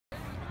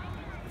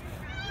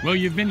Well,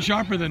 you've been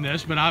sharper than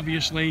this, but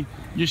obviously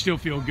you still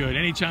feel good.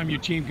 Anytime your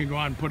team can go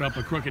out and put up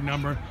a crooked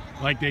number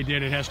like they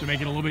did, it has to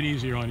make it a little bit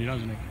easier on you,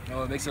 doesn't it?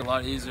 Oh, it makes it a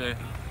lot easier.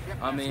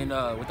 I mean,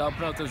 without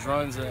putting up those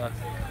runs, I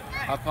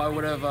probably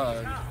would have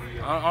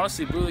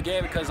honestly blew the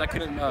game because I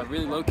couldn't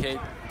really locate.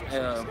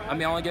 I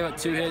mean, I only gave up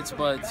 2 hits,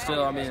 but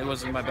still, I mean, it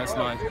wasn't my best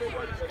line.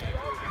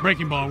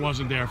 Breaking ball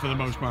wasn't there for the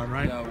most part,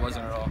 right? No, it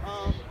wasn't at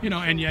all. You know,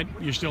 and yet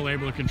you're still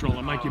able to control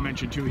them. Like you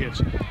mentioned, 2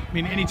 hits. I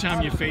mean,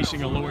 anytime you're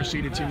facing a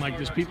lower-seeded team like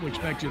this, people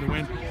expect you to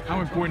win. How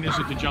important is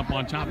it to jump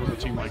on top of a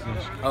team like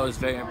this? Oh, it's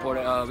very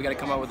important. We got to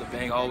come out with a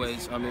bang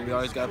always. I mean, we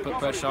always got to put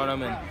pressure on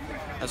them, and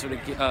that's what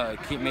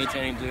we keep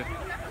maintaining to do.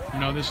 You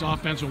know, this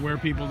offense will wear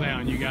people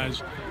down. You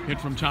guys hit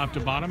from top to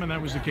bottom, and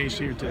that was the case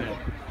here today.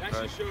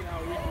 Right.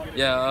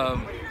 Yeah,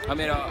 I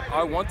mean,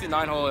 our 1 through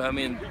 9 hole, I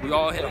mean, we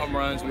all hit home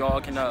runs. We all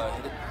can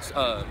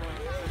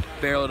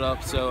barrel it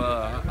up. So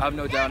I have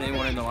no doubt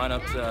anyone in the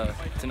lineup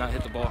to not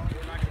hit the ball.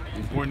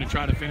 Important to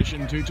try to finish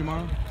it in 2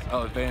 tomorrow?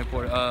 Oh, very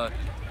important.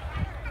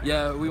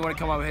 Yeah, we want to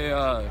come out here,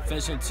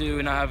 finish in 2,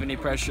 and not have any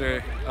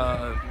pressure.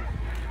 I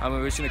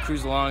mean, we're just going to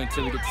cruise along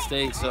until we get to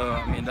state. So,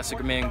 I mean, that's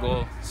the main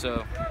goal.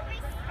 So,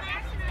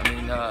 I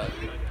mean,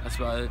 that's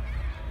about it.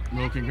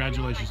 Well,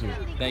 congratulations to you.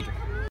 Thank you.